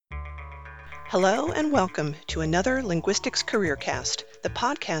Hello and welcome to another Linguistics Careercast, the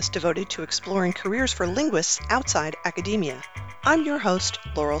podcast devoted to exploring careers for linguists outside academia. I'm your host,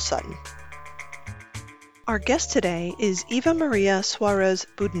 Laurel Sutton. Our guest today is Eva-María Suárez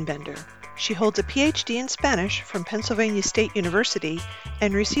Büdenbender. She holds a PhD in Spanish from Pennsylvania State University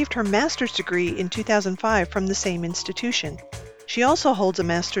and received her master's degree in 2005 from the same institution. She also holds a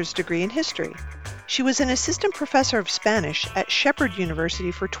master's degree in history. She was an assistant professor of Spanish at Shepherd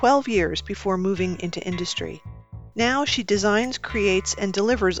University for 12 years before moving into industry. Now she designs, creates, and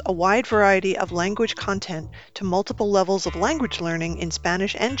delivers a wide variety of language content to multiple levels of language learning in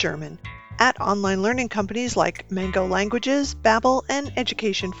Spanish and German at online learning companies like Mango Languages, Babbel, and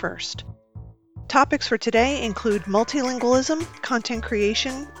Education First. Topics for today include multilingualism, content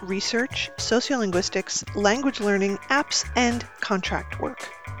creation, research, sociolinguistics, language learning, apps, and contract work.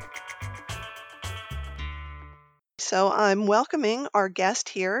 So I'm welcoming our guest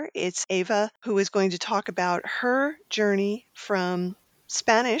here. It's Eva, who is going to talk about her journey from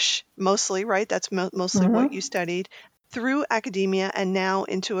Spanish, mostly, right? That's mostly what you studied, through academia and now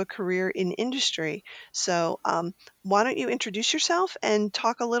into a career in industry. So why don't you introduce yourself and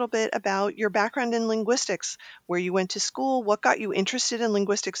talk a little bit about your background in linguistics, where you went to school, what got you interested in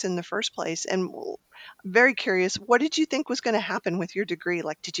linguistics in the first place? And I'm very curious, what did you think was going to happen with your degree?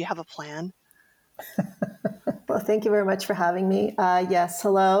 Like, did you have a plan? Well, thank you very much for having me. Yes,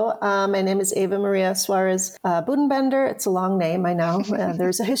 hello. My name is Eva-María Suárez Büdenbender. It's a long name, I know.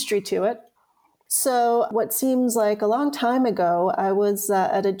 There's a history to it. So what seems like a long time ago, I was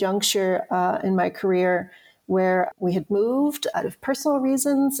at a juncture in my career where we had moved out of personal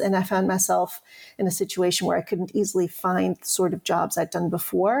reasons, and I found myself in a situation where I couldn't easily find the sort of jobs I'd done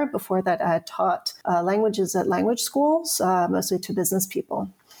before. Before that, I had taught languages at language schools, mostly to business people.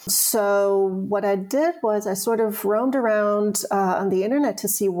 So what I did was I sort of roamed around on the internet to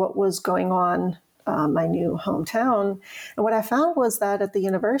see what was going on my new hometown. And what I found was that at the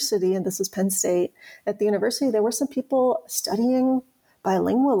university, and this is Penn State, at the university, there were some people studying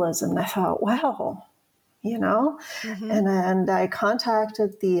bilingualism. And I thought, wow, and I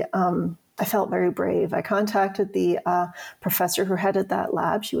contacted I felt very brave. I contacted the professor who headed that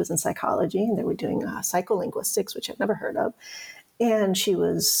lab. She was in psychology, and they were doing psycholinguistics, which I'd never heard of. And she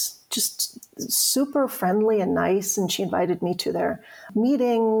was just super friendly and nice. And she invited me to their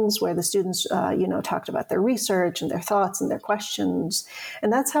meetings where the students, talked about their research and their thoughts and their questions.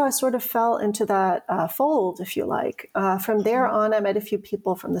 And that's how I sort of fell into that fold, if you like. From there on, I met a few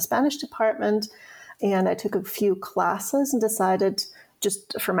people from the Spanish department, and I took a few classes and decided,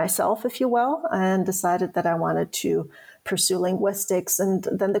 just for myself, if you will, and decided that I wanted to pursue linguistics. And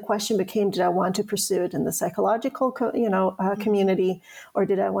then the question became, did I want to pursue it in the psychological, community, or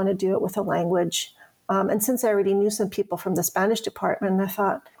did I want to do it with a language? And since I already knew some people from the Spanish department, I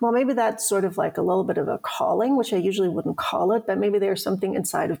thought, well, maybe that's sort of like a little bit of a calling, which I usually wouldn't call it, but maybe there's something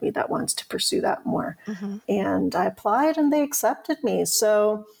inside of me that wants to pursue that more. And I applied and they accepted me.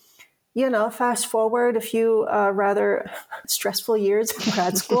 So, fast forward a few rather stressful years in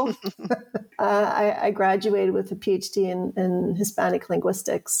grad school. I graduated with a PhD in Hispanic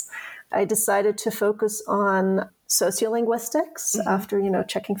linguistics. I decided to focus on sociolinguistics after,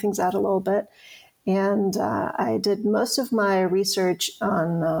 checking things out a little bit. And I did most of my research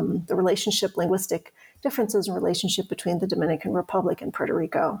on the linguistic differences in relationship between the Dominican Republic and Puerto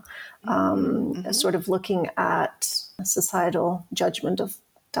Rico, sort of looking at societal judgment of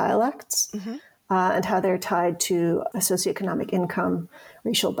dialects and how they're tied to a socioeconomic income,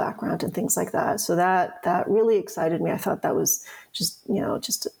 racial background, and things like that. So that really excited me. I thought that was just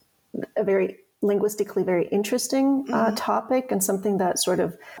a very linguistically very interesting topic, and something that sort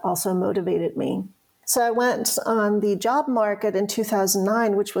of also motivated me. So I went on the job market in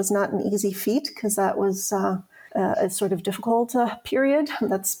 2009, which was not an easy feat because that was a sort of difficult period.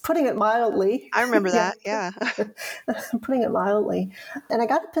 That's putting it mildly. I remember that, yeah. Putting it mildly. And I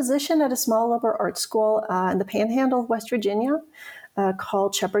got a position at a small liberal arts school in the Panhandle of West Virginia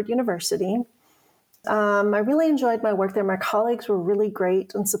called Shepherd University. I really enjoyed my work there. My colleagues were really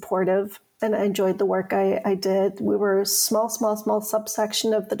great and supportive, and I enjoyed the work I did. We were a small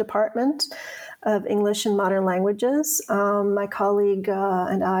subsection of the Department of English and Modern Languages. My colleague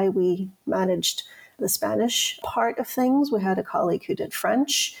and I, we managed the Spanish part of things. We had a colleague who did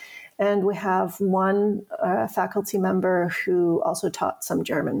French, and we have one faculty member who also taught some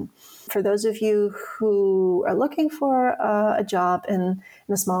German. For those of you who are looking for a job in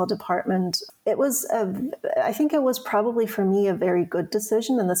a small department, I think it was probably for me a very good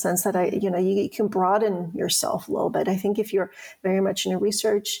decision in the sense that you can broaden yourself a little bit. I think if you're very much in a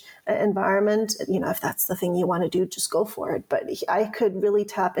research environment, if that's the thing you want to do, just go for it. But I could really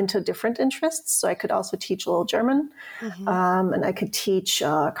tap into different interests. So I could also teach a little German, and I could teach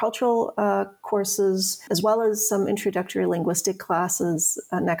cultural courses, as well as some introductory linguistic classes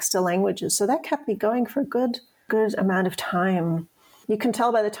next to languages. So that kept me going for a good amount of time. You can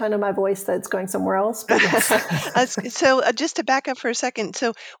tell by the tone of my voice that it's going somewhere else. But yes. So just to back up for a second,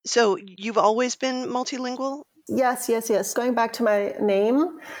 so you've always been multilingual? Yes. Going back to my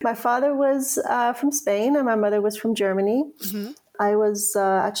name, my father was from Spain and my mother was from Germany. Mm-hmm. I was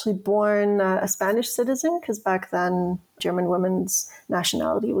actually born a Spanish citizen because back then German women's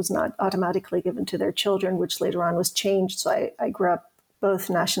nationality was not automatically given to their children, which later on was changed. So I grew up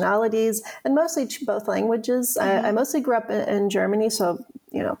both nationalities and mostly both languages. Mm-hmm. I mostly grew up in Germany, so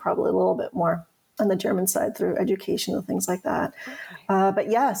probably a little bit more on the German side through education and things like that. Okay.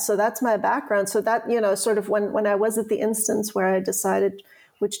 But yeah, so that's my background. So that sort of when I was at the instance where I decided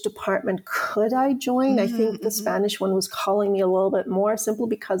which department could I join, I think the Spanish one was calling me a little bit more, simply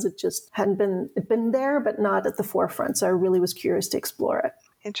because it just hadn't been there, but not at the forefront. So I really was curious to explore it.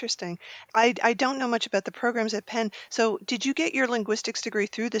 Interesting. I don't know much about the programs at Penn. So did you get your linguistics degree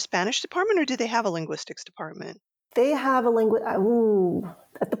through the Spanish department, or do they have a linguistics department? They have at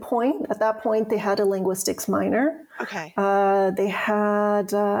that point, they had a linguistics minor. Okay. They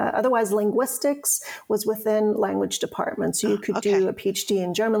had, otherwise linguistics was within language departments. So you could do a PhD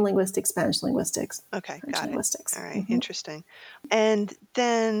in German linguistics, Spanish linguists. Okay, French got linguistics. It. All right, interesting. And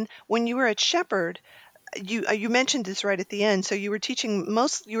then when you were at Shepherd, you mentioned this right at the end. So you were teaching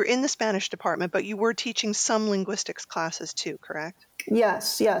you were in the Spanish department, but you were teaching some linguistics classes too, correct?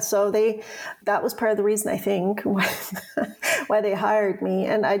 Yes. So that was part of the reason, I think, why they hired me.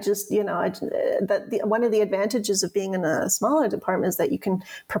 And I just, one of the advantages of being in a smaller department is that you can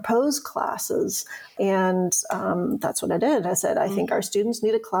propose classes. And that's what I did. I said, I think our students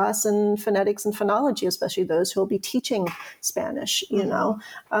need a class in phonetics and phonology, especially those who will be teaching Spanish, and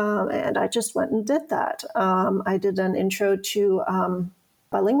I just went and did that. I did an intro to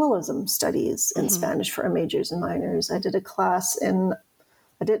bilingualism studies in Spanish for our majors and minors. I did a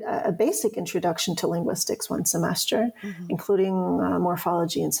basic introduction to linguistics one semester, including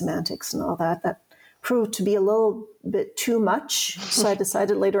morphology and semantics and all that. That proved to be a little bit too much. So I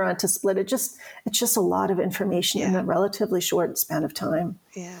decided later on to split it. It's just a lot of information in a relatively short span of time.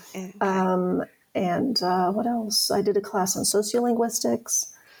 Yeah. Okay. And what else? I did a class on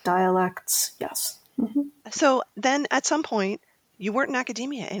sociolinguistics, dialects. Yes. Mm-hmm. So then at some point, you weren't in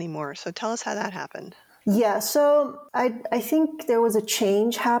academia anymore. So tell us how that happened. Yeah, so I think there was a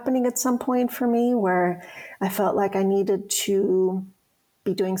change happening at some point for me where I felt like I needed to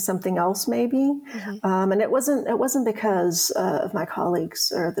be doing something else maybe. And it wasn't because of my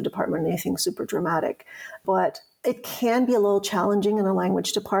colleagues or the department or anything super dramatic, but it can be a little challenging in a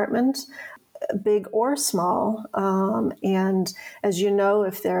language department, big or small. And as you know,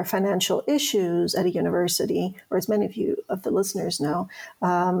 if there are financial issues at a university, or as many of the listeners know,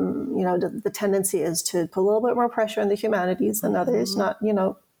 the tendency is to put a little bit more pressure on the humanities than others. Not,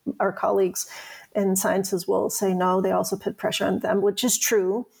 our colleagues in sciences will say no, they also put pressure on them, which is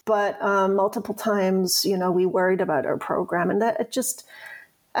true. But multiple times, we worried about our program, and that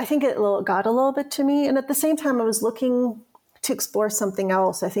I think it got a little bit to me. And at the same time, I was looking to explore something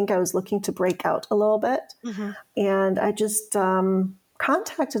else. I think I was looking to break out a little bit. And I just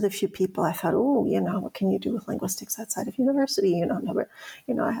contacted a few people. I thought, what can you do with linguistics outside of university?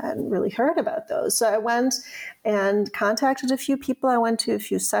 I hadn't really heard about those. So I went and contacted a few people. I went to a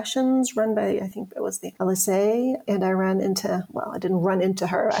few sessions run by, I think it was the LSA, and I I didn't run into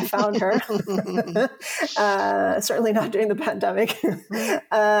her. I found her. Certainly not during the pandemic.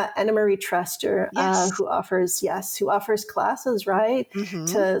 Anna Marie Trester, who offers classes, right?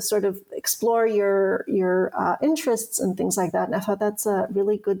 To sort of explore your interests and things like that. And I thought that's a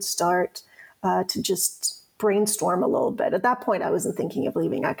really good start to just brainstorm a little bit. At that point, I wasn't thinking of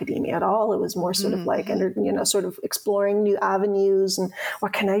leaving academia at all. It was more sort of like, sort of exploring new avenues and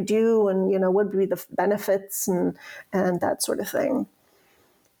what can I do, and what would be the benefits and that sort of thing.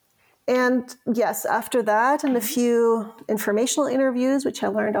 And yes, after that and a few informational interviews, which I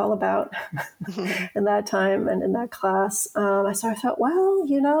learned all about in that time and in that class, I sort of thought, well,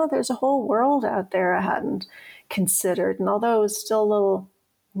 there's a whole world out there I hadn't considered. And although I was still a little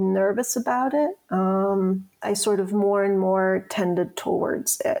nervous about it, I sort of more and more tended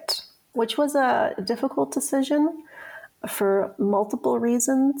towards it, which was a difficult decision. for multiple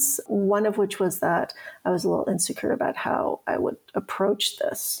reasons, one of which was that I was a little insecure about how I would approach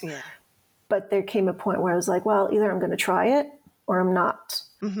this. Yeah. But there came a point where I was like, well, either I'm going to try it or I'm not.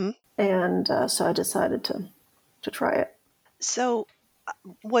 Mm-hmm. And so I decided to try it. So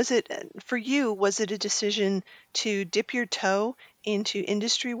was it for you, was it a decision to dip your toe into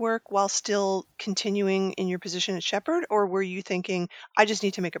industry work while still continuing in your position at Shepherd, or were you thinking, I just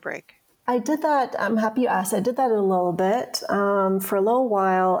need to make a break? I did that. I'm happy you asked. I did that a little bit. For a little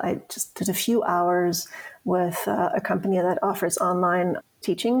while, I just did a few hours with a company that offers online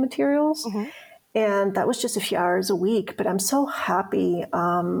teaching materials. Mm-hmm. And that was just a few hours a week. But I'm so happy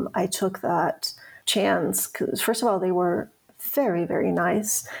I took that chance because, first of all, they were very, very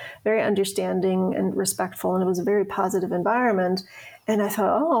nice, very understanding and respectful. And it was a very positive environment. And I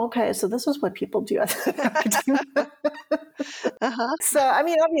thought, oh, okay, so this is what people do at academia. Uh-huh. So, I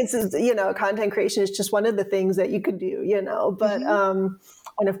mean, obviously, content creation is just one of the things that you could do, but Mm-hmm.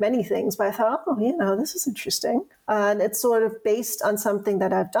 one of many things. But I thought, oh, this is interesting. And it's sort of based on something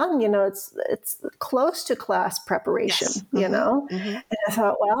that I've done, it's close to class preparation, Yes. Mm-hmm. Mm-hmm. And I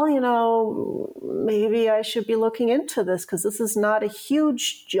thought, well, maybe I should be looking into this because this is not a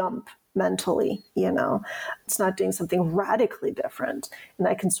huge jump mentally, it's not doing something radically different. And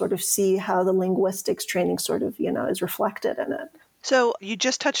I can sort of see how the linguistics training sort of, is reflected in it. So you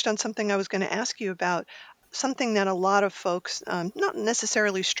just touched on something I was going to ask you about, something that a lot of folks not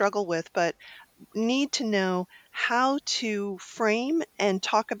necessarily struggle with, but need to know how to frame and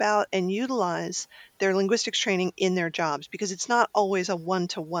talk about and utilize their linguistics training in their jobs, because it's not always a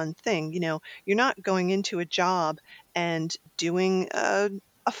one-to-one thing. You're not going into a job and doing a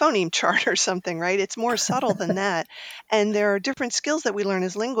phoneme chart or something, right? It's more subtle than that. And there are different skills that we learn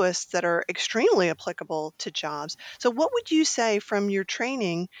as linguists that are extremely applicable to jobs. So what would you say from your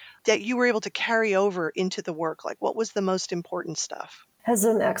training that you were able to carry over into the work? Like, what was the most important stuff? That's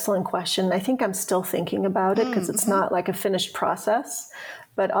an excellent question. I think I'm still thinking about it because it's Mm-hmm. not like a finished process.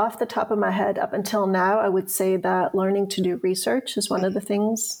 But off the top of my head, up until now, I would say that learning to do research is one of the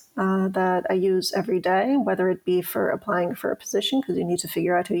things that I use every day, whether it be for applying for a position, because you need to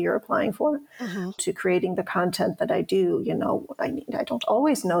figure out who you're applying for, Mm-hmm. to creating the content that I do. I don't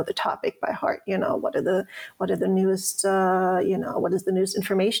always know the topic by heart. What are the newest, what is the newest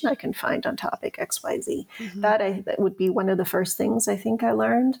information I can find on topic XYZ? Mm-hmm. That would be one of the first things I think I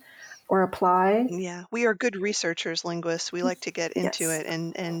learned or apply. Yeah, we are good researchers, linguists. We like to get into Yes.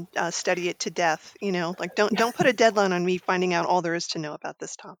 it and study it to death. Like don't put a deadline on me finding out all there is to know about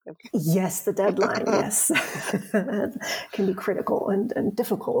this topic. Yes, the deadline, yes. Can be critical and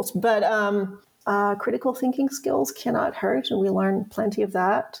difficult. But critical thinking skills cannot hurt, and we learn plenty of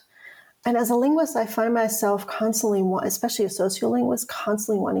that. And as a linguist, I find myself constantly, especially a sociolinguist,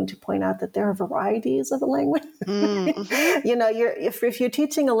 constantly wanting to point out that there are varieties of a language. Mm-hmm. If you're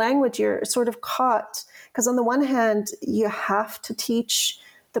teaching a language, you're sort of caught, because on the one hand, you have to teach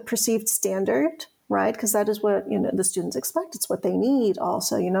the perceived standard, right? Because that is what the students expect. It's what they need,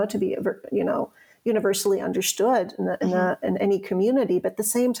 also, to be universally understood in any community. But at the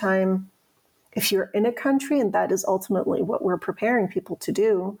same time, if you're in a country, and that is ultimately what we're preparing people to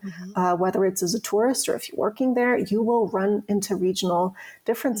do, Mm-hmm. whether it's as a tourist or if you're working there, you will run into regional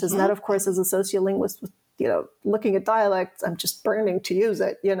differences. And Mm-hmm. that, of course, as a sociolinguist, looking at dialects, I'm just burning to use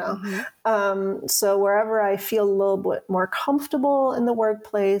it, Mm-hmm. So wherever I feel a little bit more comfortable in the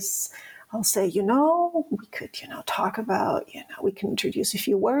workplace, I'll say, we could, talk about, we can introduce a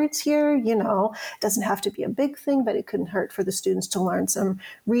few words here, it doesn't have to be a big thing, but it couldn't hurt for the students to learn some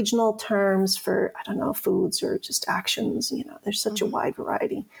regional terms for, I don't know, foods or just actions. There's such a Mm-hmm. wide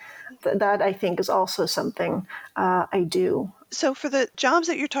variety. That I think is also something I do. So for the jobs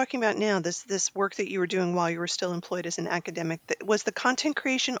that you're talking about now, this work that you were doing while you were still employed as an academic, was the content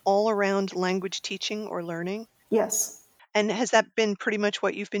creation all around language teaching or learning? Yes. And has that been pretty much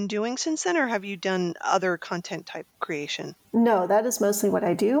what you've been doing since then, or have you done other content type creation? No, that is mostly what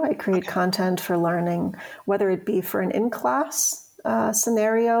I do. I create Okay. content for learning, whether it be for an in-class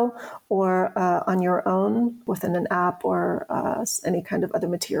scenario or on your own within an app or any kind of other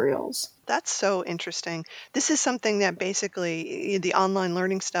materials. That's so interesting. This is something that basically the online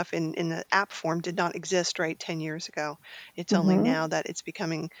learning stuff in the app form did not exist, right, 10 years ago. It's only Mm-hmm. now that it's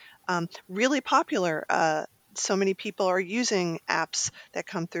becoming really popular. So many people are using apps that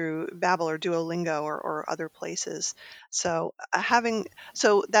come through Babbel or Duolingo or other places. So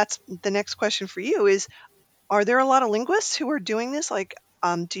so that's the next question for you is, are there a lot of linguists who are doing this? Like,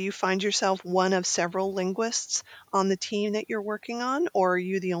 do you find yourself one of several linguists on the team that you're working on, or are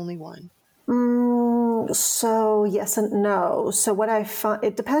you the only one? So yes and no. So what I find,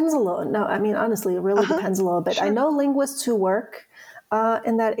 it depends a little. No, I mean, honestly, it really depends a little bit. Sure. I know linguists who work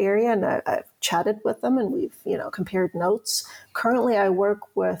in that area, and I've chatted with them, and we've compared notes. Currently, I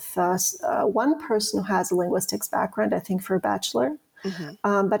work with one person who has a linguistics background, I think for a bachelor,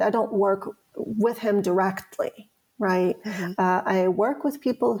 but I don't work with him directly. Right. I work with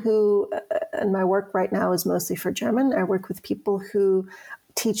people who, and my work right now is mostly for German. I work with people who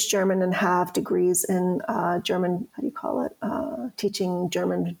teach German and have degrees in German, how do you call it? Teaching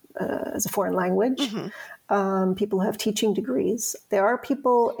German as a foreign language. People who have teaching degrees. There are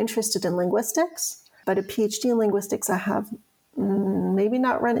people interested in linguistics, but a PhD in linguistics I have maybe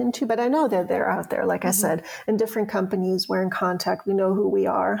not run into, but I know that they're out there. Like I said, in different companies, we're in contact. We know who we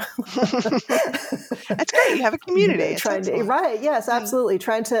are. That's great. You have a community. It's excellent. Right. Yes, absolutely.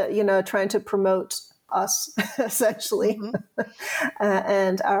 Trying to promote us essentially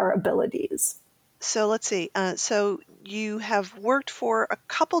and our abilities. So let's see. So you have worked for a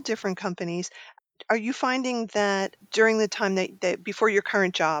couple different companies. Are you finding that during the time that before your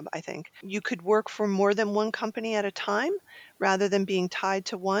current job, I think, you could work for more than one company at a time rather than being tied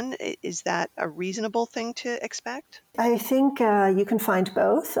to one? Is that a reasonable thing to expect? I think you can find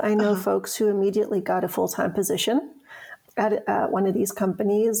both. I know folks who immediately got a full-time position at one of these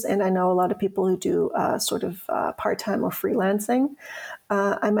companies, and I know a lot of people who do part-time or freelancing.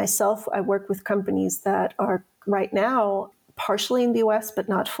 I work with companies that are right now partially in the US, but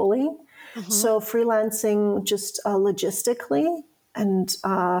not fully. So freelancing just logistically, and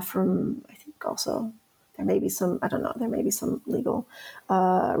from, I think also there may be some, I don't know, there may be some legal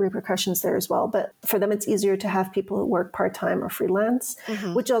repercussions there as well. But for them, it's easier to have people who work part-time or freelance,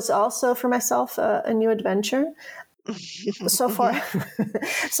 which is also for myself a new adventure. So far,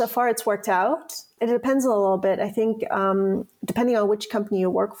 it's worked out. It depends a little bit. I think depending on which company you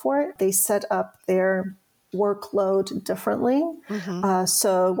work for, they set up their workload differently.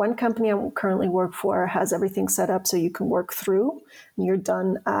 So one company I currently work for has everything set up so you can work through, and you're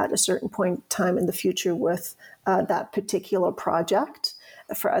done at a certain point in time in the future with that particular project.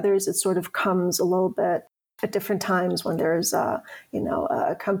 For others, it sort of comes a little bit at different times when there's a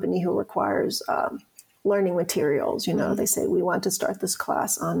company who requires learning materials. They say, we want to start this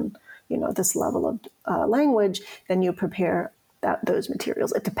class on, this level of language, then you prepare those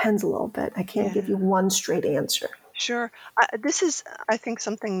materials. It depends a little bit. I can't give you one straight answer. Sure. This is, I think,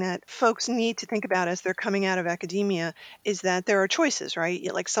 something that folks need to think about as they're coming out of academia is that there are choices,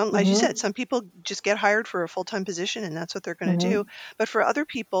 right? Like as you said, some people just get hired for a full-time position and that's what they're going to do. But for other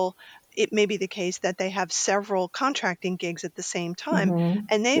people, it may be the case that they have several contracting gigs at the same time,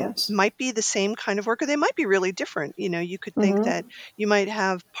 and they might be the same kind of work, or they might be really different. You could think that you might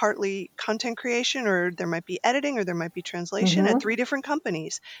have partly content creation, or there might be editing, or there might be translation at 3 different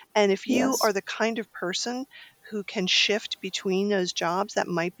companies. And if you are the kind of person who can shift between those jobs, that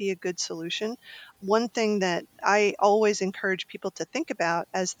might be a good solution. One thing that I always encourage people to think about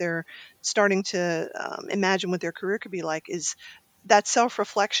as they're starting to imagine what their career could be like is that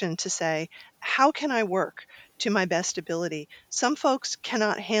self-reflection to say, how can I work to my best ability? Some folks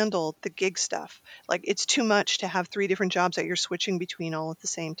cannot handle the gig stuff. Like, it's too much to have 3 different jobs that you're switching between all at the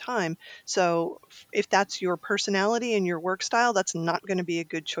same time. So if that's your personality and your work style, that's not going to be a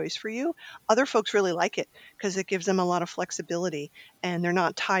good choice for you. Other folks really like it because it gives them a lot of flexibility and they're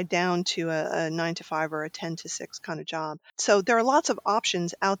not tied down to a 9 to 5 or a 10 to 6 kind of job. So there are lots of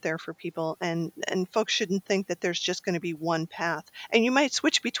options out there for people, and folks shouldn't think that there's just going to be one path. And you might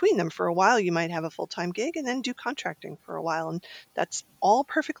switch between them for a while. You might have a full-time gig and then do contracting for a while, and that's all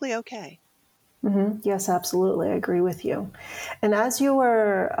perfectly okay. Yes, absolutely. I agree with you. And as you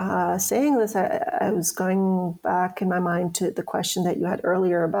were saying this, I was going back in my mind to the question that you had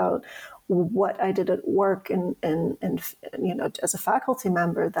earlier about what I did at work and as a faculty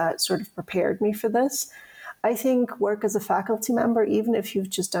member that sort of prepared me for this. I think work as a faculty member, even if you've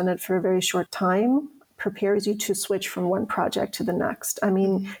just done it for a very short time, prepares you to switch from one project to the next. I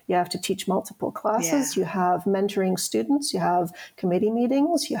mean, you have to teach multiple classes, you have mentoring students, you have committee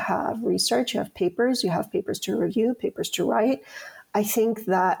meetings, you have research, you have papers to review, papers to write. I think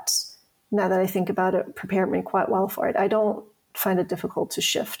that, now that I think about it, prepared me quite well for it. I don't find it difficult to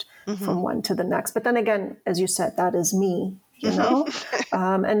shift from one to the next. But then again, as you said, that is me.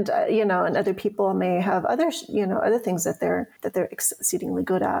 And other people may have other things that they're exceedingly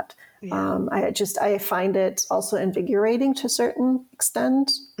good at. I find it also invigorating to a certain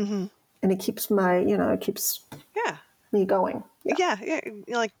extent, and it keeps me going. Yeah. Yeah,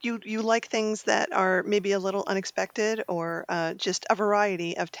 like you like things that are maybe a little unexpected or just a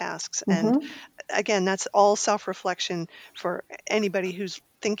variety of tasks. And Hmm. again, that's all self-reflection for anybody who's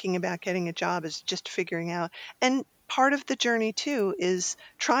thinking about getting a job is just figuring out. And part of the journey too is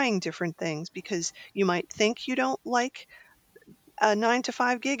trying different things because you might think you don't like a 9 to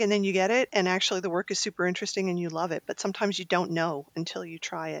 5 gig and then you get it and actually the work is super interesting and you love it, but sometimes you don't know until you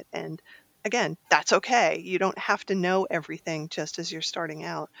try it. And again, that's okay. You don't have to know everything just as you're starting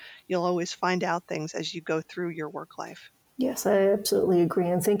out. You'll always find out things as you go through your work life. Yes, I absolutely agree.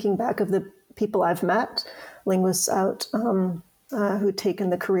 And thinking back of the people I've met, linguists out who've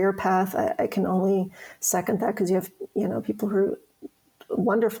taken the career path, I can only second that because you have, people who are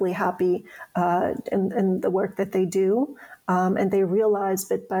wonderfully happy in the work that they do. And they realize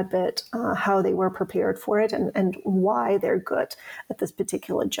bit by bit how they were prepared for it and why they're good at this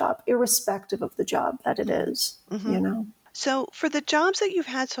particular job, irrespective of the job that it is, Mm-hmm. So, for the jobs that you've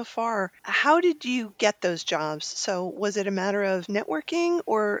had so far, how did you get those jobs? So, was it a matter of networking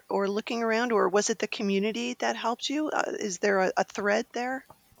or looking around, or was it the community that helped you? Is there a thread there?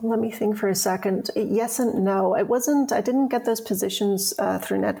 Let me think for a second. Yes and no. I didn't get those positions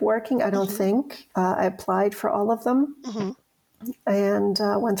through networking, I don't Hmm. think. I applied for all of them Hmm. and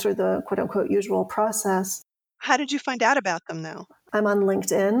went through the quote unquote usual process. How did you find out about them, though? I'm on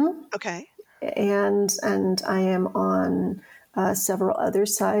LinkedIn Okay. and I am on several other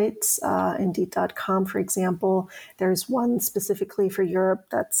sites, Indeed.com, for example. There's one specifically for Europe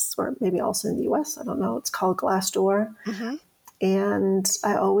or maybe also in the US, I don't know. It's called Glassdoor. Hmm. And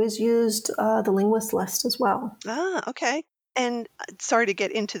I always used the linguist list as well. Ah, okay. And sorry to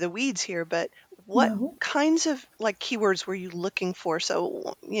get into the weeds here, but what No. kinds of like keywords were you looking for?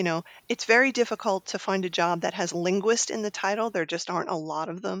 So, it's very difficult to find a job that has linguist in the title. There just aren't a lot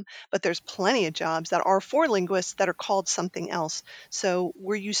of them, but there's plenty of jobs that are for linguists that are called something else. So,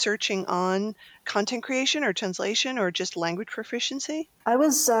 were you searching on content creation or translation or just language proficiency?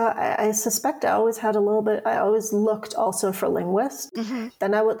 I suspect I always had a little bit, I always looked also for linguist. Mm-hmm.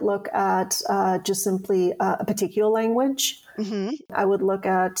 Then I would look at just simply a particular language. Mm-hmm. I would look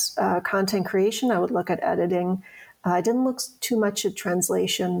at content creation. I would look at editing. I didn't look too much at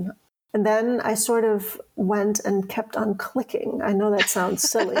translation. And then I sort of went and kept on clicking. I know that sounds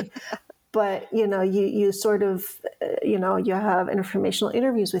silly, but you sort of you have informational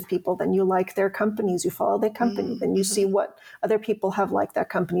interviews with people, then you like their companies, you follow their company, then you see Mm-hmm. what other people have liked that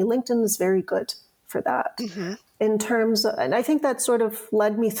company. LinkedIn is very good for that Mm-hmm. in terms of, and I think that sort of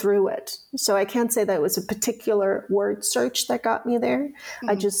led me through it. So I can't say that it was a particular word search that got me there.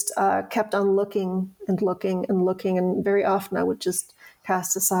 I Mm-hmm. just kept on looking and looking and looking, and very often I would just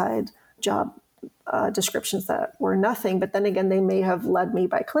cast aside job descriptions that were nothing, but then again, they may have led me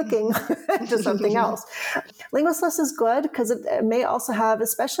by clicking to something Mm-hmm. else. Linguistless is good because it may also have,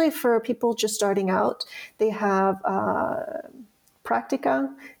 especially for people just starting out, they have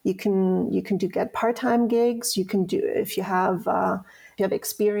practica. You can get part-time gigs. You can do if you have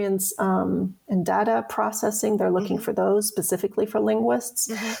experience in data processing, they're looking Mm-hmm. for those specifically for linguists.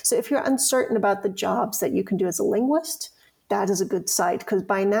 Mm-hmm. So if you're uncertain about the jobs that you can do as a linguist, that is a good site because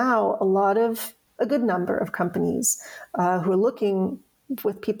by now a good number of companies who are looking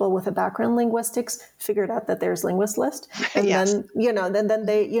with people with a background in linguistics figured out that there's linguist list, and Yes. then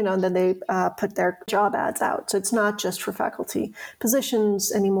they put their job ads out. So it's not just for faculty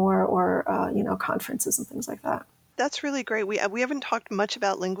positions anymore, or conferences and things like that. That's really great. We haven't talked much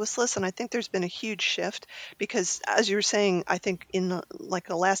about linguistless, and I think there's been a huge shift because, as you were saying, I think in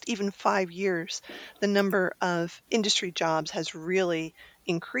the last even 5 years, the number of industry jobs has really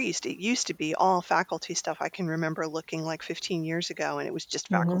increased. It used to be all faculty stuff. I can remember looking like 15 years ago, and it was just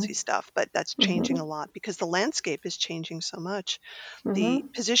Mm-hmm. faculty stuff. But that's changing Mm-hmm. a lot because the landscape is changing so much. The Mm-hmm.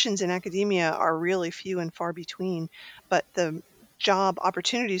 positions in academia are really few and far between, but the job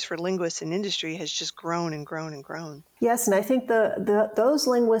opportunities for linguists in industry has just grown and grown and grown. Yes, and I think those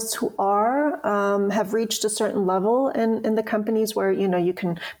linguists who are have reached a certain level in the companies where you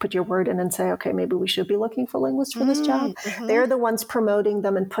can put your word in and say, okay, maybe we should be looking for linguists for this job. Mm-hmm. They're the ones promoting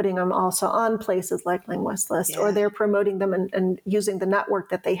them and putting them also on places like Linguist List, or Yeah, they're promoting them and using the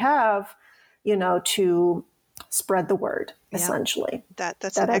network that they have, to spread the word yeah. essentially.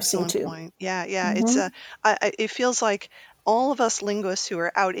 That's an That I've seen excellent too. point. Yeah, yeah. It's Mm-hmm. it feels like all of us linguists who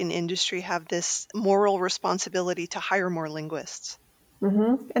are out in industry have this moral responsibility to hire more linguists.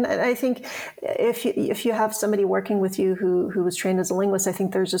 Mm-hmm. And I think if you have somebody working with you who was trained as a linguist, I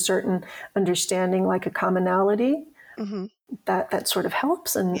think there's a certain understanding, like a commonality Hmm. that sort of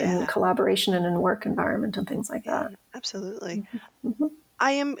helps in Yeah, collaboration and in work environment and things like yeah, that. absolutely. Mm-hmm.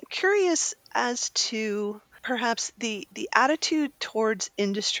 I am curious as to perhaps the attitude towards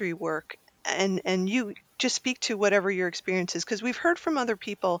industry work, and you just speak to whatever your experience is, because we've heard from other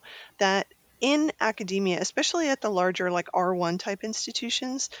people that in academia, especially at the larger like R1 type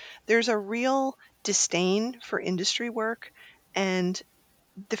institutions, there's a real disdain for industry work, and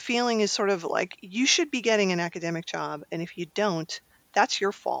the feeling is sort of like you should be getting an academic job, and if you don't, that's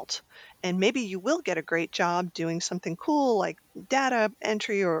your fault. And maybe you will get a great job doing something cool like data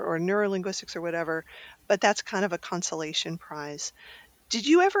entry or neurolinguistics or whatever, but that's kind of a consolation prize. Did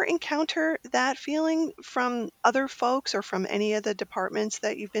you ever encounter that feeling from other folks or from any of the departments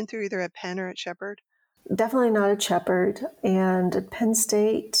that you've been through, either at Penn or at Shepherd? Definitely not at Shepherd. And at Penn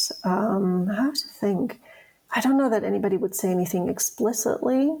State, I have to think. I don't know that anybody would say anything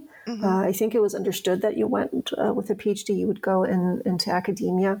explicitly. Hmm. I think it was understood that you went with a PhD, you would go into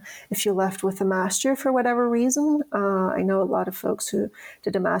academia. If you left with a master for whatever reason, I know a lot of folks who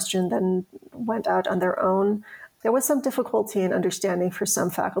did a master and then went out on their own. There was some difficulty in understanding for some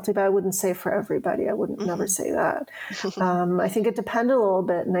faculty, but I wouldn't say for everybody. I wouldn't never Hmm. say that. I think it depended a little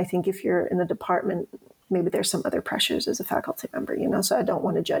bit, and I think if you're in a department, maybe there's some other pressures as a faculty member, so I don't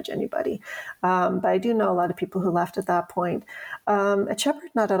want to judge anybody. But I do know a lot of people who left at that point. At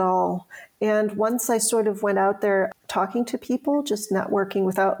Shepherd, not at all. And once I sort of went out there talking to people, just networking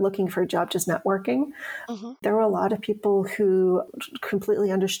without looking for a job, just networking, Hmm. there were a lot of people who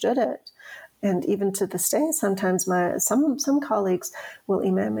completely understood it. And even to this day, sometimes some colleagues will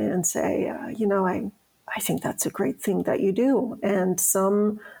email me and say, I think that's a great thing that you do. And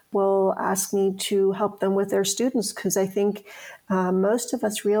some will ask me to help them with their students, because I think most of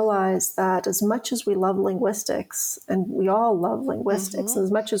us realize that as much as we love linguistics, and we all love linguistics, Hmm. and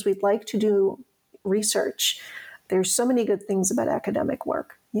as much as we'd like to do research, there's so many good things about academic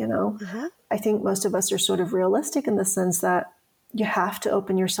work. Hmm. I think most of us are sort of realistic in the sense that you have to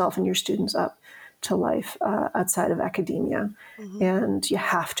open yourself and your students up to life outside of academia, Hmm. and you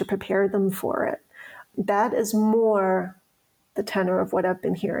have to prepare them for it. That is more the tenor of what I've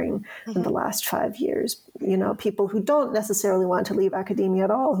been hearing in the Hmm. last 5 years. Yeah. People who don't necessarily want to leave academia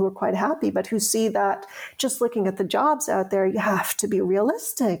at all, who are quite happy, but who see that just looking at the jobs out there, you have to be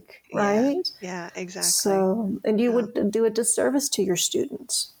realistic, Yeah. right? Yeah, exactly. So, and you Yeah. would do a disservice to your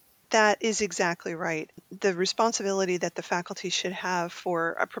students. That is exactly right. The responsibility that the faculty should have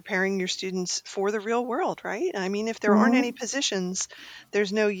for preparing your students for the real world, right? I mean, if there aren't any Mm-hmm. positions,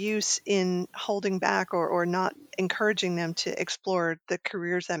 there's no use in holding back or not encouraging them to explore the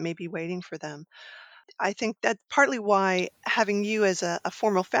careers that may be waiting for them. I think that's partly why having you as a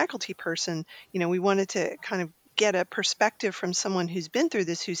formal faculty person, we wanted to kind of get a perspective from someone who's been through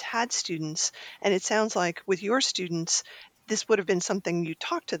this, who's had students. And it sounds like with your students, this would have been something you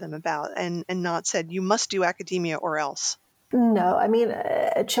talked to them about and not said, you must do academia or else. No, I mean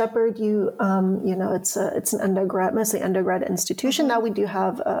at Shepherd, it's an undergrad, mostly undergrad institution. Now Hmm. we do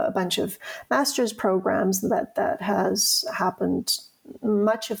have a bunch of master's programs that has happened.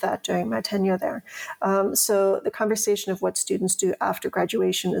 Much of that during my tenure there. So the conversation of what students do after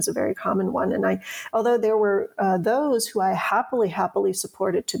graduation is a very common one. And although there were those who I happily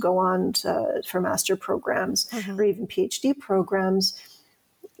supported to go on for master programs Hmm. or even PhD programs,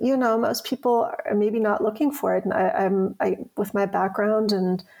 most people are maybe not looking for it. And with my background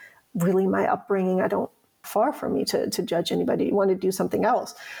and really my upbringing, I don't far from me to judge anybody who want to do something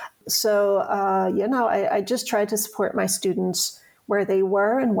else. So, I just tried to support my students where they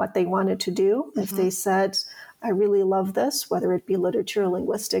were and what they wanted to do. If Hmm. they said, I really love this, whether it be literature,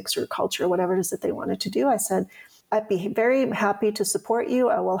 linguistics, or culture, whatever it is that they wanted to do, I said, I'd be very happy to support you.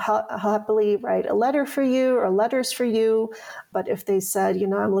 I will happily write a letter for you or letters for you. But if they said,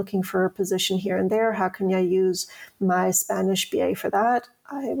 I'm looking for a position here and there, how can I use my Spanish BA for that?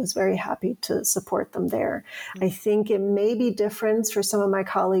 I was very happy to support them there. I think it may be different for some of my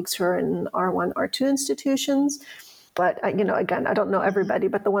colleagues who are in R1, R2 institutions. But, again, I don't know Hmm. everybody,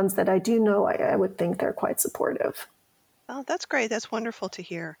 but the ones that I do know, I would think they're quite supportive. Oh, that's great. That's wonderful to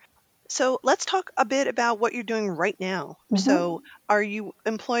hear. So let's talk a bit about what you're doing right now. Mm-hmm. So, are you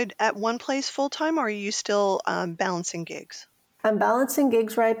employed at one place full time, or are you still balancing gigs? I'm balancing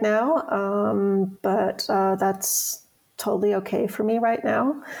gigs right now, but that's totally okay for me right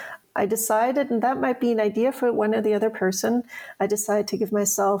now. I decided, and that might be an idea for one or the other person, I decided to give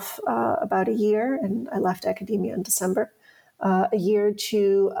myself about a year, and I left academia in December, a year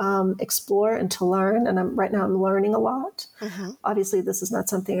to explore and to learn. And right now I'm learning a lot. Hmm. Obviously, this is not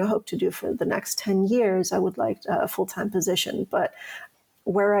something I hope to do for the next 10 years. I would like a full time position, but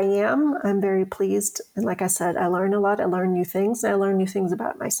where I am, I'm very pleased. And like I said, I learn a lot. I learn new things. And I learn new things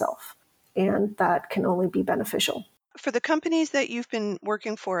about myself. And that can only be beneficial. For the companies that you've been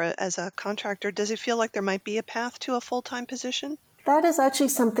working for as a contractor, does it feel like there might be a path to a full-time position? That is actually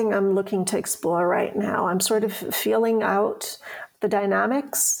something I'm looking to explore right now. I'm sort of feeling out the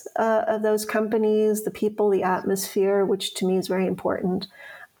dynamics of those companies, the people, the atmosphere, which to me is very important.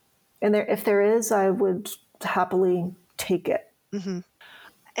 And if there is, I would happily take it. Mm-hmm.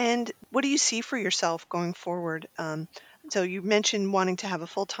 And what do you see for yourself going forward? So you mentioned wanting to have a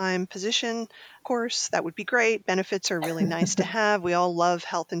full-time position. Of course, that would be great. Benefits are really nice to have. We all love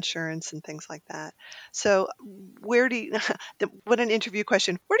health insurance and things like that. So where do you, what an interview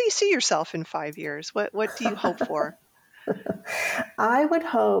question. Where do you see yourself in 5 years? What do you hope for? I would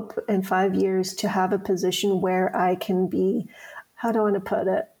hope in 5 years to have a position where I can be, how do I want to put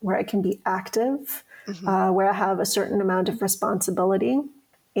it, where I can be active, where I have a certain amount of responsibility,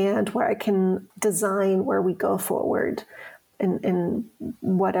 and where I can design where we go forward in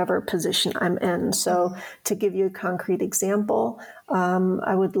whatever position I'm in. So, to give you a concrete example,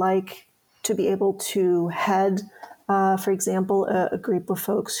 I would like to be able to head, for example, a group of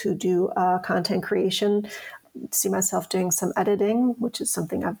folks who do content creation. See myself doing some editing, which is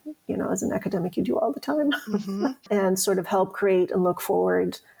something I've, as an academic, you do all the time, and sort of help create and look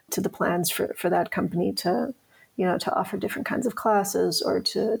forward to the plans for that company to, to offer different kinds of classes or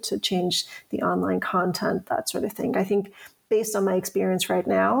to change the online content, that sort of thing. I think based on my experience right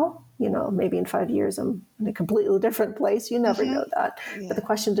now, maybe in 5 years I'm in a completely different place. You never know that. Yeah. But the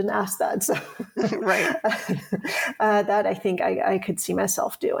question didn't ask that. So Right. That I think I could see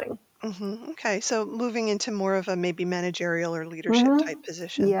myself doing. Okay, so moving into more of a maybe managerial or leadership type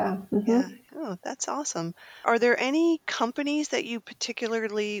position. Yeah. Yeah. Oh, that's awesome. Are there any companies that you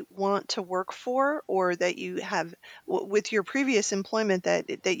particularly want to work for, or that you have with your previous employment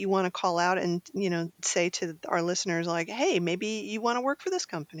that you want to call out and, say to our listeners like, hey, maybe you want to work for this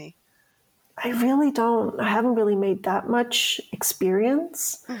company? I haven't really made that much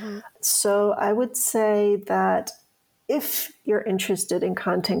experience. So I would say that if you're interested in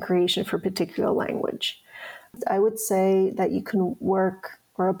content creation for a particular language, I would say that you can work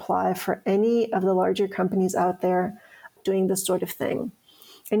or apply for any of the larger companies out there doing this sort of thing.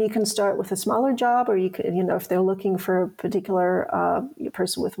 And you can start with a smaller job, or you can, if they're looking for a particular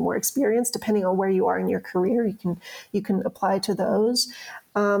person with more experience, depending on where you are in your career, you can apply to those.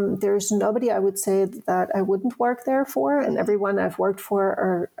 There's nobody I would say that I wouldn't work there for, and everyone I've worked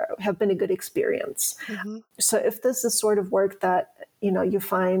for have been a good experience. So if this is sort of work that you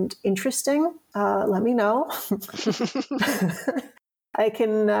find interesting, let me know. I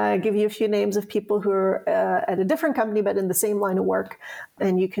can give you a few names of people who are at a different company but in the same line of work,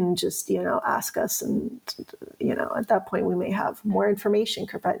 and you can just ask us, and at that point we may have more information.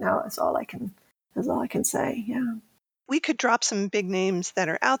 Because right now that's all I can say. Yeah. We could drop some big names that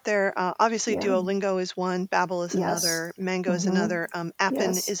are out there. Obviously, Duolingo is one, Babbel is another, Mango is another,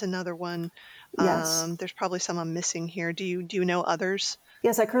 Appen is another one. There's probably some I'm missing here. Do you know others?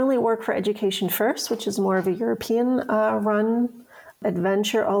 Yes, I currently work for Education First, which is more of a European run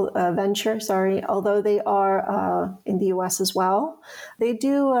venture, although they are in the US as well. They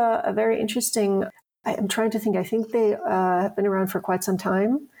do a very interesting, I'm trying to think, I think they have been around for quite some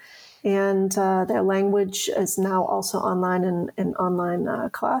time. And their language is now also online in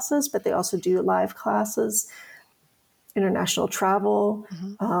online classes, but they also do live classes, international travel,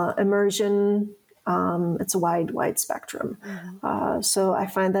 immersion. It's a wide spectrum. So I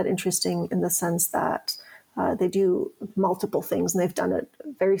find that interesting in the sense that they do multiple things, and they've done it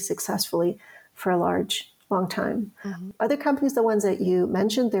very successfully for a long time. Other companies, the ones that you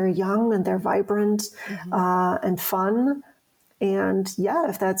mentioned, they're young and they're vibrant and fun. And yeah,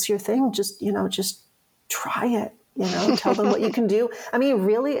 if that's your thing, just try it, tell them what you can do. I mean,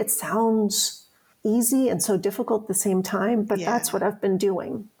 really, it sounds easy and so difficult at the same time, but that's what I've been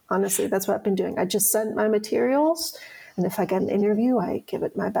doing. Honestly, that's what I've been doing. I just send my materials, and if I get an interview, I give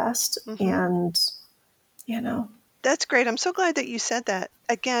it my best. And, That's great. I'm so glad that you said that.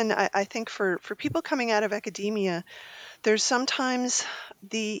 Again, I think for people coming out of academia, there's sometimes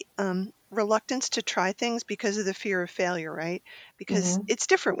the reluctance to try things because of the fear of failure, right? Because it's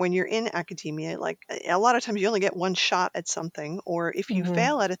different when you're in academia. Like a lot of times you only get one shot at something, or if you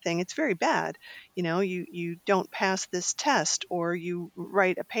fail at a thing, it's very bad. You don't pass this test, or you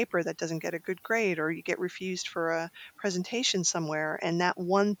write a paper that doesn't get a good grade, or you get refused for a presentation somewhere, and that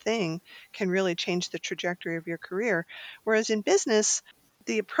one thing can really change the trajectory of your career. Whereas in business,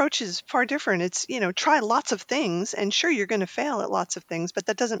 the approach is far different. It's, try lots of things, and sure, you're going to fail at lots of things, but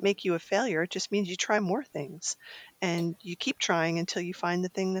that doesn't make you a failure. It just means you try more things, and you keep trying until you find the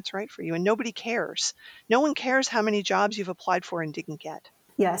thing that's right for you. And nobody cares. No one cares how many jobs you've applied for and didn't get.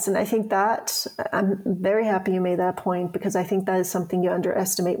 Yes, and I think that I'm very happy you made that point, because I think that is something you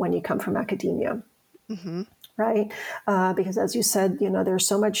underestimate when you come from academia, Mm-hmm. right? Because as you said, there's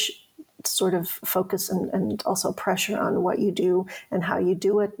so much sort of focus and also pressure on what you do and how you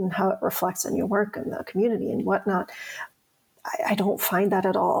do it and how it reflects on your work and the community and whatnot. I don't find that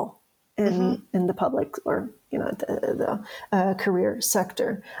at all Mm-hmm. in the public or the career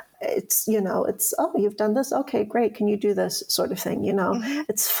sector. It's oh, you've done this, okay, great. Can you do this sort of thing? Mm-hmm.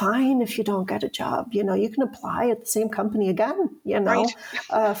 It's fine if you don't get a job. You can apply at the same company again. Right.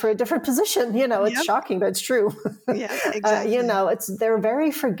 For a different position. It's Yep. shocking, but it's true. Yeah, exactly. They're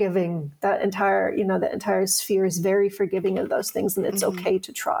very forgiving. The entire sphere is very forgiving of those things, and it's Mm-hmm. okay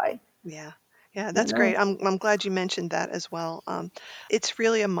to try. Yeah. Yeah, You that's great. know. I'm glad you mentioned that as well. It's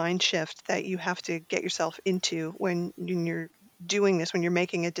really a mind shift that you have to get yourself into when you're doing this, when you're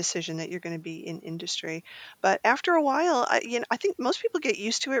making a decision that you're going to be in industry. But after a while, I think most people get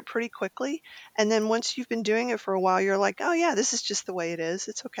used to it pretty quickly. And then once you've been doing it for a while, you're like, oh yeah, this is just the way it is.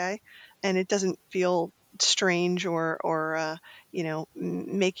 It's okay, and it doesn't feel strange or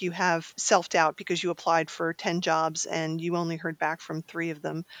make you have self doubt because you applied for 10 jobs and you only heard back from 3 of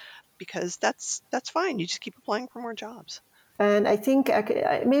them, because that's fine. You just keep applying for more jobs. And I think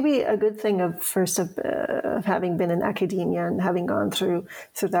maybe a good thing of having been in academia and having gone through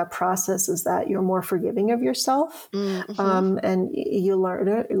that process is that you're more forgiving of yourself, Mm-hmm. and you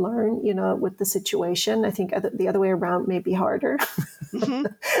learn with the situation. I think the other way around may be harder. Mm-hmm.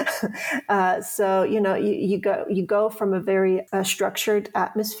 So you go from a very structured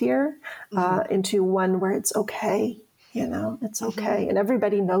atmosphere Mm-hmm. into one where it's okay. It's Mm-hmm. okay, and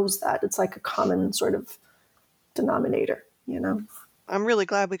everybody knows that. It's like a common sort of denominator. I'm really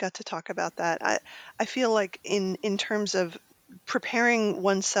glad we got to talk about that. I feel like in terms of preparing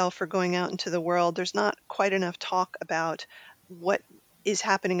oneself for going out into the world, there's not quite enough talk about what is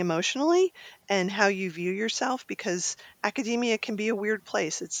happening emotionally and how you view yourself, because academia can be a weird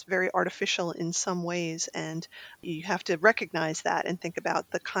place. It's very artificial in some ways, and you have to recognize that and think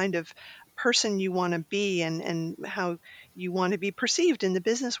about the kind of person you want to be, and how you want to be perceived in the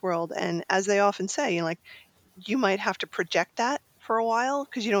business world. And as they often say, like, you might have to project that for a while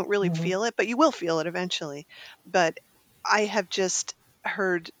because you don't really Mhm. feel it, but you will feel it eventually. But I have just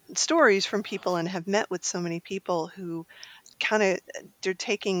heard stories from people and have met with so many people who kind of they're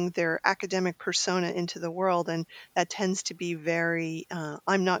taking their academic persona into the world, and that tends to be very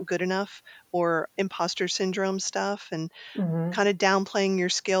I'm not good enough or imposter syndrome stuff, and Mhm. kind of downplaying your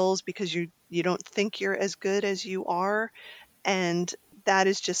skills because you don't think you're as good as you are. And that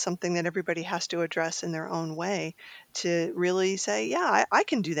is just something that everybody has to address in their own way, to really say, yeah, I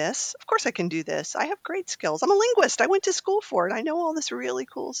can do this. Of course I can do this. I have great skills. I'm a linguist. I went to school for it. I know all this really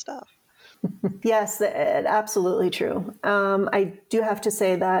cool stuff. Yes, absolutely true. I do have to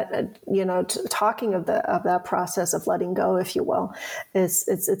say that talking of that process of letting go, if you will, is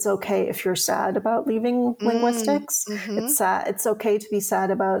it's okay if you're sad about leaving Mm, linguistics. mm-hmm, It's sad. It's okay to be sad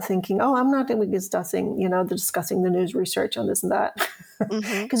about thinking, oh, I'm not going to be discussing the news research on this and that,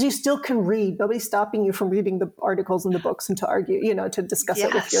 mm-hmm. because you still can read. Nobody's stopping you from reading the articles in the books and to argue, to discuss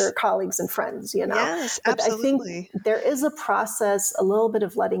it with your Yes. colleagues and friends. Yes, But I think absolutely. there is a process, a little bit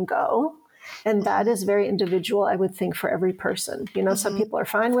of letting go. And that Mm-hmm, is very individual, I would think, for every person. Some mm-hmm. people are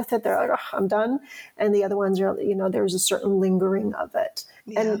fine with it. They're like, oh, I'm done. And the other ones are, there's a certain lingering of it.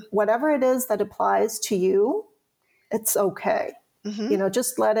 Yeah. And whatever it is that applies to you, it's okay. Mm-hmm,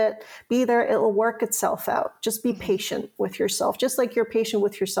 Just let it be there. It'll work itself out. Just be mm-hmm. patient with yourself, just like you're patient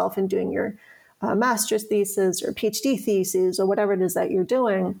with yourself in doing your master's thesis or PhD thesis or whatever it is that you're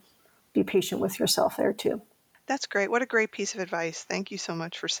doing. Be patient with yourself there too. That's great. What a great piece of advice. Thank you so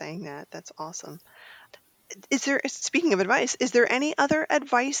much for saying that. That's awesome. Is there, speaking of advice, is there any other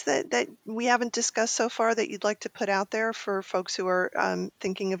advice that we haven't discussed so far that you'd like to put out there for folks who are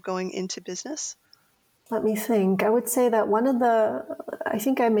thinking of going into business? Let me think. I would say that I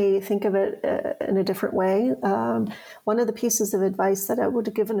think I may think of it in a different way. One of the pieces of advice that I would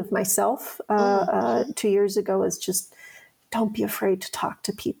have given of myself Mm-hmm. 2 years ago is just don't be afraid to talk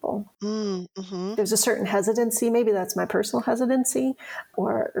to people. Mm-hmm. There's a certain hesitancy. Maybe that's my personal hesitancy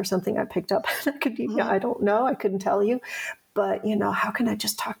or something I picked up in academia. Mm-hmm. I don't know. I couldn't tell you. But, how can I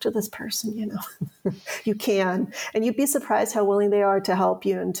just talk to this person? You can. And you'd be surprised how willing they are to help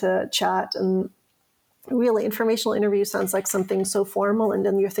you and to chat. And Really, informational interview sounds like something so formal, and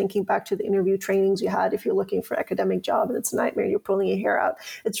then you're thinking back to the interview trainings you had if you're looking for an academic job and it's a nightmare, you're pulling your hair out.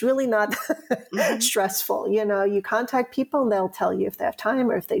 It's really not stressful. You contact people and they'll tell you if they have time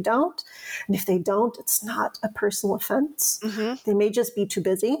or if they don't. And if they don't, it's not a personal offense. They may just be too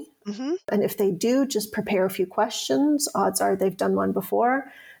busy. And if they do, just prepare a few questions. Odds are they've done one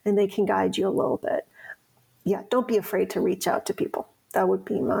before and they can guide you a little bit. Yeah, don't be afraid to reach out to people. That would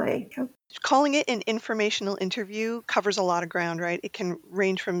be my... Calling it an informational interview covers a lot of ground, right? It can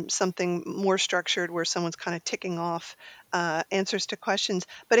range from something more structured where someone's kind of ticking off answers to questions,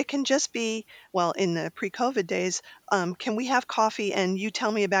 but it can just be, well, in the pre-COVID days, can we have coffee and you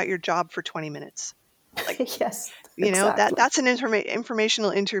tell me about your job for 20 minutes? Yes, exactly. That's an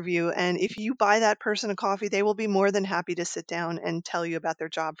informational interview. And if you buy that person a coffee, they will be more than happy to sit down and tell you about their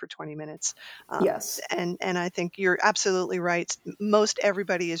job for 20 minutes. Yes. And I think you're absolutely right. Most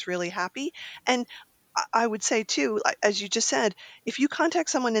everybody is really happy. And I would say too, as you just said, if you contact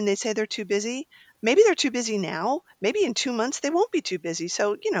someone and they say they're too busy, maybe they're too busy now, maybe in 2 months they won't be too busy.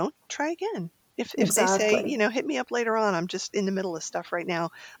 So, try again. If they say, Exactly. hit me up later on, I'm just in the middle of stuff right now.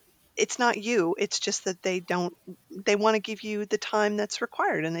 It's not you. It's just that they want to give you the time that's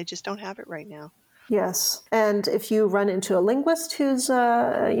required and they just don't have it right now. Yes. And if you run into a linguist who's,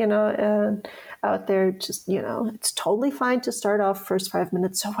 out there, just, it's totally fine to start off first 5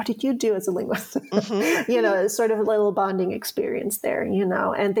 minutes. So what did you do as a linguist? It's sort of a little bonding experience there,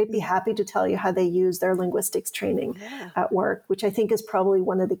 and they'd be happy to tell you how they use their linguistics training at work, which I think is probably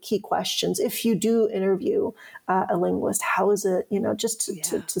one of the key questions. If you do interview a linguist, how is it, just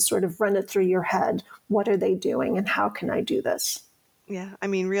to sort of run it through your head, what are they doing and how can I do this? Yeah, I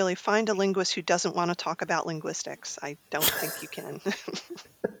mean, really, find a linguist who doesn't want to talk about linguistics. I don't think you can.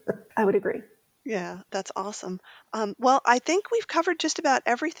 I would agree. Yeah, that's awesome. Well, I think we've covered just about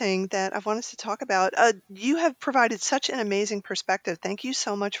everything that I've wanted to talk about. You have provided such an amazing perspective. Thank you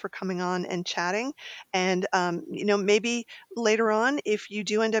so much for coming on and chatting. And, maybe later on, if you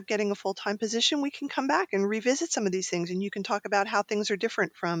do end up getting a full-time position, we can come back and revisit some of these things, and you can talk about how things are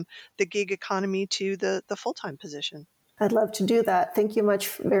different from the gig economy to the full-time position. I'd love to do that. Thank you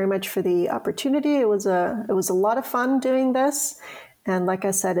very much for the opportunity. It was a lot of fun doing this. And like I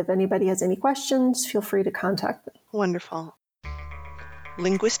said, if anybody has any questions, feel free to contact me. Wonderful.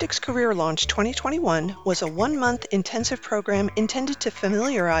 Linguistics Career Launch 2021 was a 1-month intensive program intended to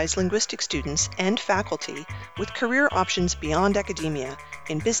familiarize linguistic students and faculty with career options beyond academia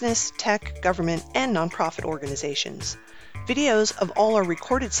in business, tech, government, and nonprofit organizations. Videos of all our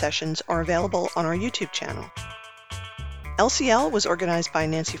recorded sessions are available on our YouTube channel. LCL was organized by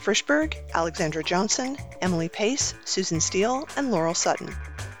Nancy Frischberg, Alexandra Johnson, Emily Pace, Susan Steele, and Laurel Sutton.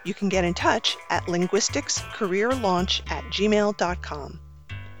 You can get in touch at linguisticscareerlaunch@gmail.com.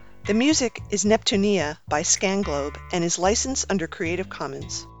 The music is Neptunia by Scanglobe and is licensed under Creative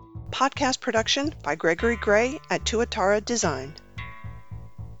Commons. Podcast production by Gregory Gray at Tuatara Design.